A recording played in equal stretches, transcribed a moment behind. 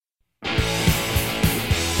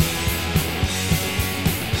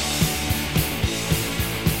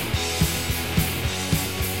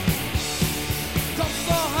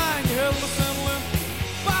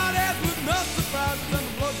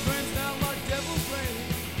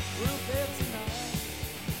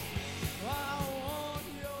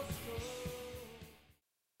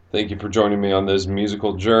Thank you for joining me on this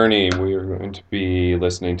musical journey. We are going to be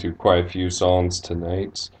listening to quite a few songs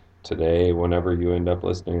today, whenever you end up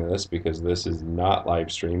listening to this, because this is not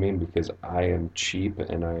live streaming, because I am cheap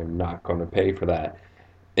and I am not going to pay for that.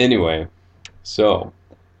 Anyway, so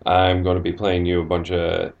I'm going to be playing you a bunch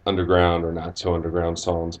of underground or not so underground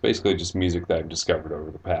songs, basically just music that I've discovered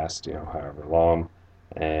over the past, however long,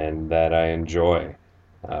 and that I enjoy.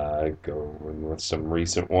 Going with some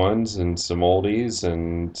recent ones and some oldies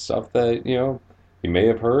and stuff that, you may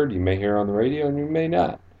have heard, you may hear on the radio, and you may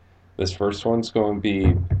not. This first one's going to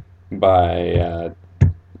be by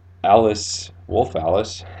Wolf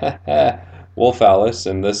Alice, Wolf Alice,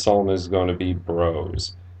 and this song is going to be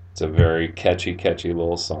Bros. It's a very catchy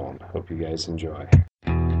little song. Hope you guys enjoy.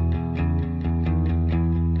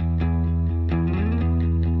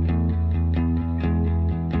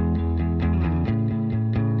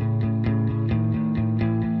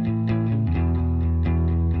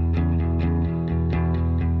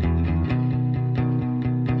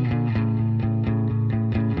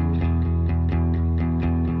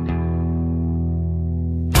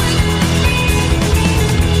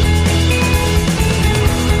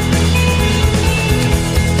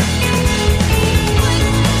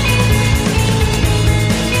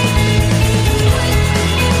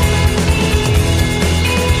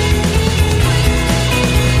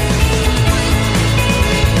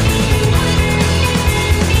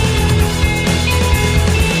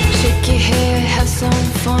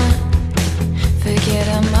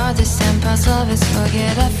 Love is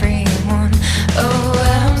forget everyone. Oh,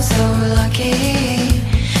 I'm so lucky.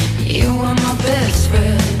 You are my best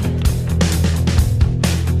friend.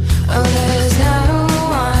 Oh, there's no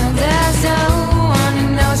one who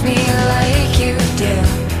knows me like you do.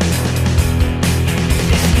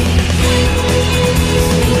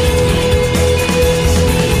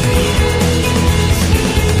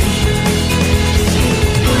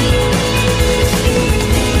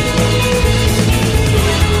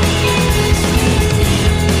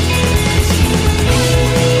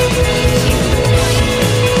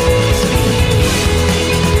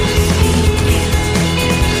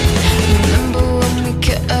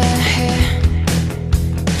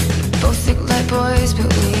 Boys, but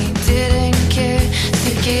we didn't care.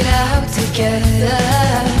 Stick it out together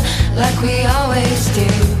like we always do.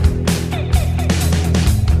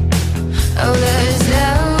 Oh, there's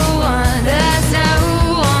no one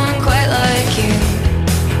quite like you.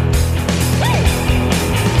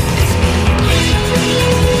 It's me.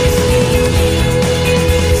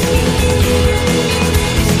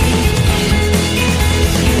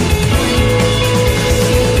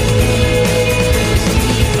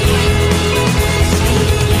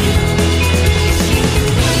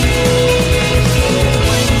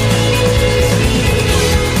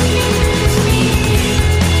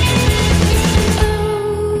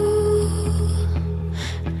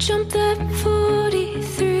 Jump that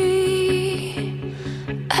 43.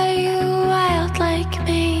 Are you wild like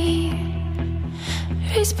me?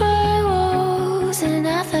 Raised by wolves and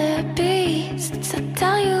other beasts. I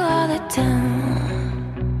tell you all the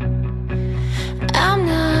time, I'm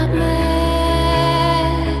not mad.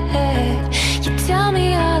 You tell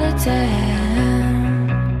me all the time,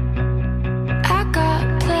 I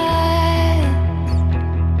got plans.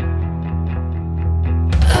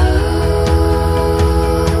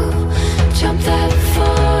 Jump that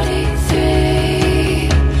 43.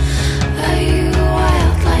 Are you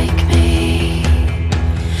wild like me?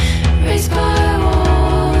 Raised by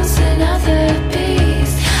wolves and other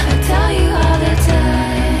beasts. I tell you all the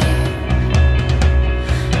time,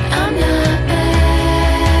 I'm not mad.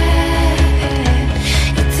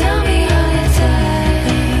 You tell me all the time,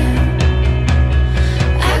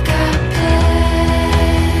 I got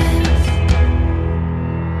plans.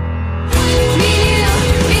 Me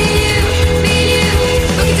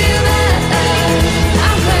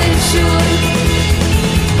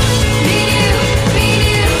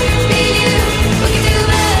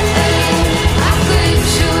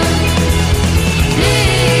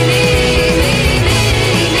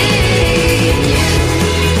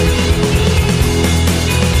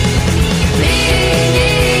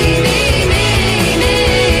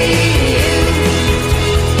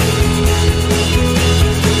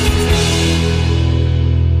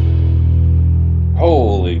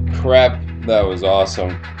Holy crap, that was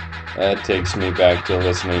awesome. That takes me back to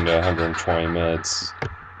listening to 120 minutes.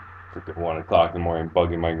 Freaking 1 o'clock in the morning,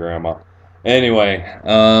 bugging my grandma. Anyway,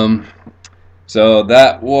 so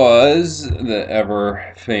that was the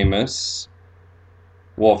ever famous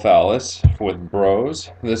Wolf Alice with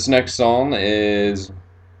Bros. This next song is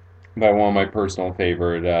by one of my personal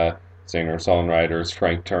favorite singer-songwriters,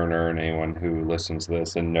 Frank Turner, and anyone who listens to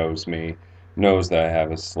this and knows me knows that I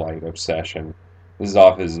have a slight obsession. This is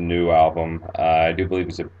off his new album. I do believe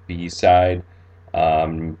it's a B-side.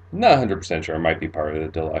 Not 100% sure. It might be part of the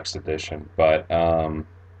deluxe edition, but the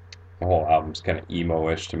whole album's kind of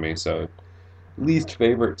emo-ish to me. So least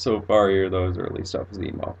favorite so far here, though, is early stuff is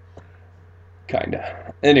emo.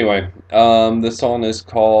 Kinda. Anyway, the song is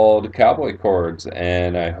called Cowboy Chords,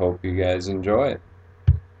 and I hope you guys enjoy it.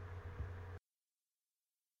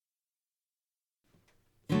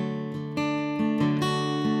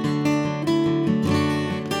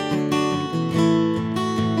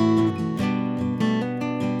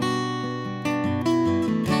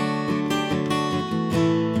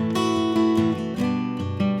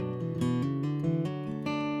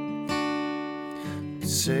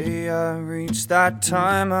 Say I reached that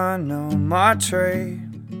time, I know my trade,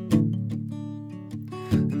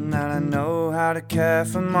 and that I know how to care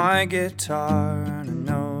for my guitar, and I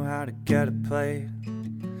know how to get it played.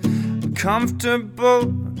 I'm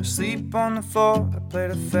comfortable, asleep on the floor. I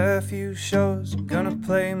played a fair few shows, I'm gonna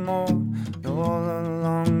play more. And all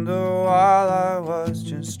along the while I was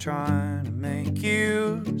just trying to make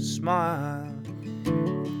you smile.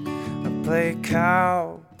 I play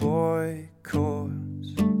cowboy chords,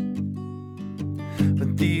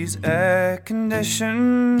 but these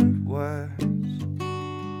air-conditioned words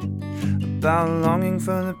about longing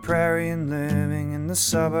for the prairie and living in the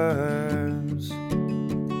suburbs.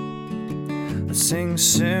 I sing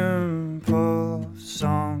simple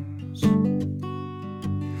songs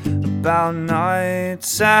about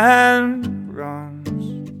nights and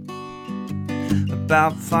runs,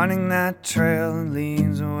 about finding that trail that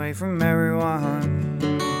leads away from everyone.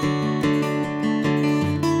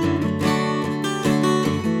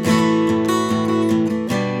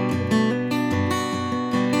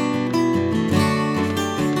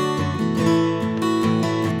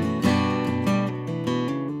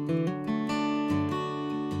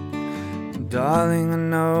 Darling, I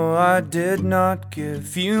know I did not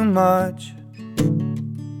give you much.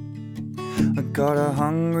 I got her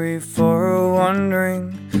hungry for a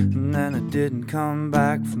wandering, and then I didn't come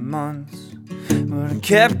back for months. But I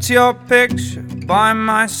kept your picture by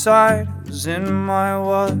my side. It was in my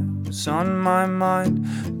wallet, it was on my mind.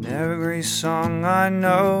 And every song I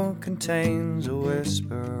know contains a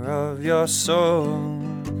whisper of your soul.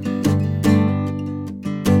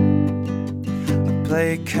 I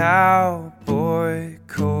play cowboy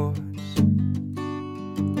chords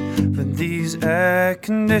for these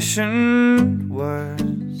air-conditioned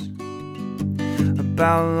words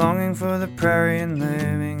about longing for the prairie and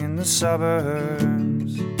living in the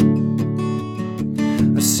suburbs.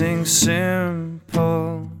 I sing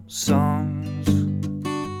simple songs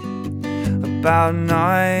about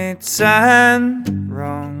nights and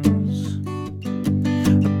wrongs,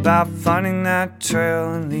 about finding that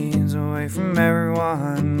trail that leads away from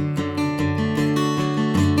everyone.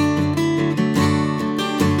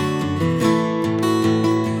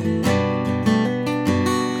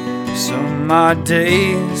 So my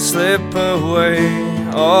days slip away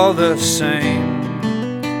all the same.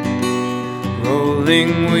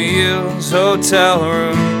 Rolling wheels, hotel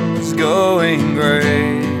rooms going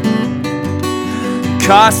gray,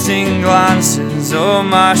 casting glances over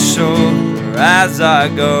my shoulder as I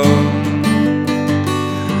go,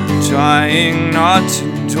 trying not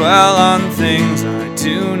to dwell on things I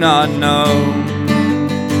do not know.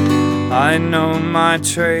 I know my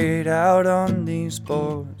trade out on these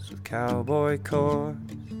boards with cowboy chords.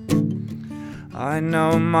 I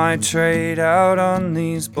know my trade out on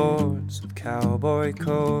these boards with cowboy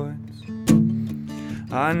chords.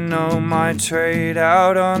 I know my trade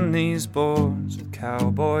out on these boards with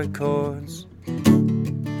cowboy chords.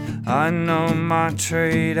 I know my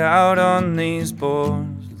trade out on these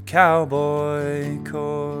boards with cowboy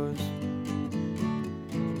chords.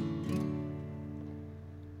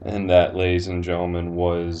 And that, ladies and gentlemen,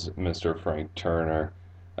 was Mr. Frank Turner.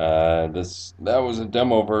 That was a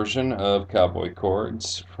demo version of Cowboy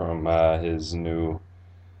Chords from his new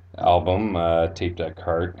album, Tape Deck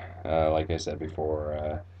Heart. Like I said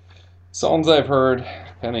before, songs I've heard,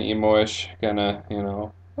 kind of emo-ish, kind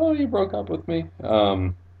of, oh, you broke up with me.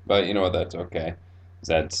 But you know what? That's okay.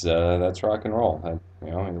 That's rock and roll.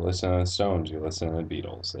 You listen to the Stones, you listen to the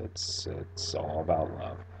Beatles. It's all about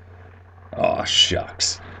love. Oh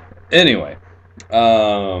shucks. Anyway,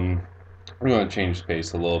 we're going to change the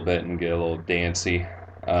pace a little bit and get a little dancey,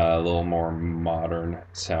 a little more modern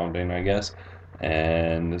sounding, I guess.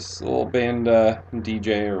 And this little band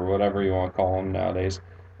DJ or whatever you want to call them nowadays,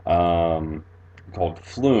 called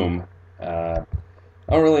Flume. I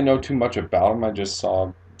don't really know too much about them. I just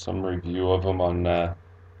saw some review of them on a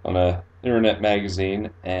internet magazine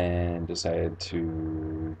and decided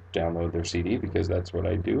to download their CD because that's what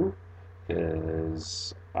I do.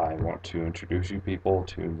 Because I want to introduce you people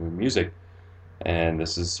to new music, and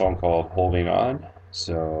this is a song called "Holding On."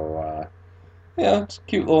 So yeah, it's a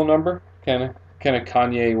cute little number, kind of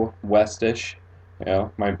Kanye West-ish.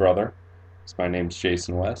 My brother. So my name's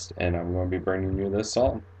Jason West, and I'm going to be bringing you this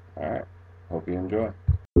song. All right, hope you enjoy.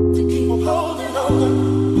 Holding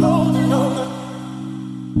on, holding on,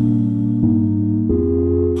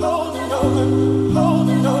 holding on,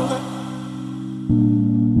 holding on.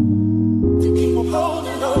 To keep on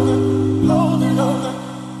holding on, holding on,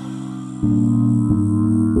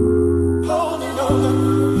 holding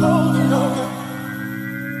on, holding on.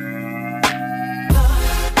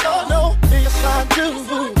 Oh no, yes I do.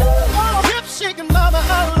 Oh, hip shaking, mama, I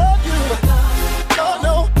love you. Oh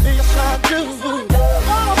no, yes I do.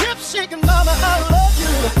 Oh, hip shaking, mama, I love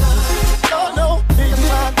you. Oh no, yes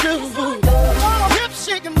I do. Oh, hip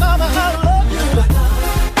shaking, mama, I love you.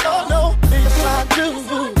 Oh no, yes I do.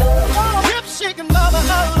 Oh, hip shaking, mama, I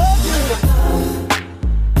love you.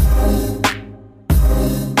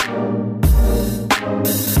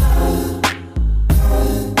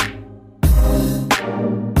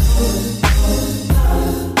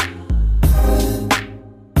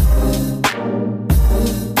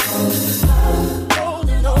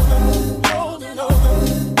 Holding on, holding on.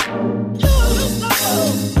 You lose no,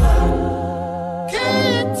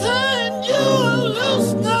 can't turn you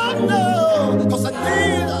loose, no. 'Cause I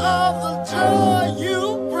need all the joy you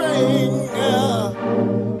bring.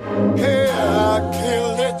 Hey, I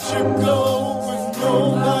can't let you go with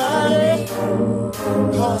nobody.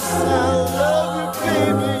 'Cause I love you,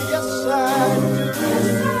 baby, yes I do.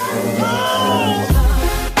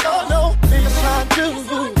 Oh no, yes I do.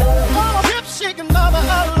 Oh, hip shaking, mama, I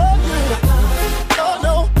love you. Oh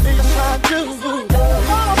no, yes I do.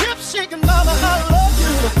 Oh, hip shaking, mama, I love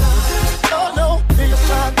you. Oh no, yes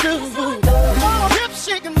I do. Oh, hip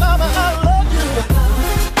shaking, mama, I love you.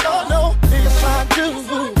 Oh no, yes I do.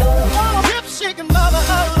 Oh, hip shaking, mama, I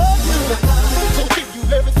love you. So give you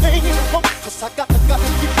everything you want, 'cause I got to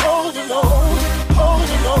keep holding on,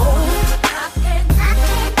 holding on.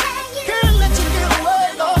 Can't let you get away,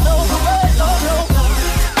 no, no, away, no, no.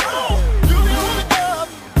 Oh, you be holding up,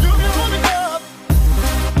 you be holding up,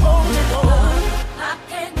 holding on.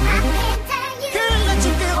 Can't let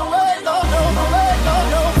you get away, no, no, away, no,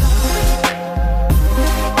 no.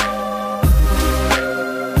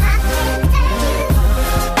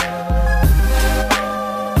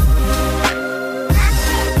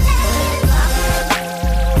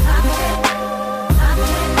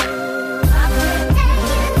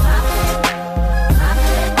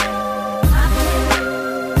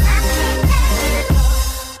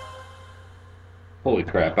 Holy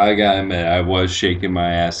crap, I gotta admit, I was shaking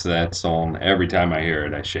my ass to that song. Every time I hear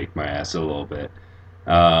it, I shake my ass a little bit.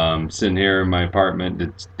 Sitting here in my apartment,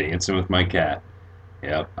 just dancing with my cat.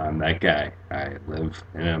 Yep, I'm that guy. I live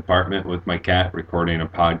in an apartment with my cat, recording a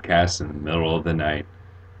podcast in the middle of the night.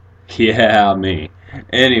 Yeah, me.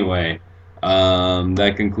 Anyway,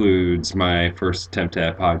 that concludes my first attempt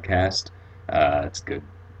at a podcast. It's good,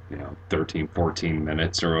 13, 14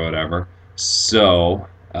 minutes or whatever. So,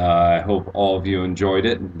 I hope all of you enjoyed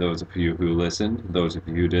it. Those of you who listened, those of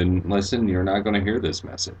you who didn't listen, you're not going to hear this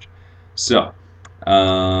message. So,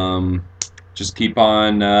 just keep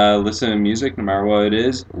on listening to music no matter what it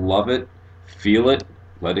is. Love it, feel it,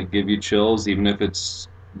 let it give you chills, even if it's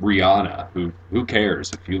Rihanna. Who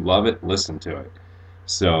cares? If you love it, listen to it.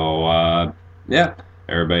 So, yeah,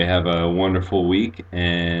 everybody have a wonderful week,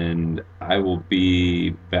 and I will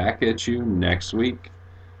be back at you next week.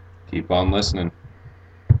 Keep on listening.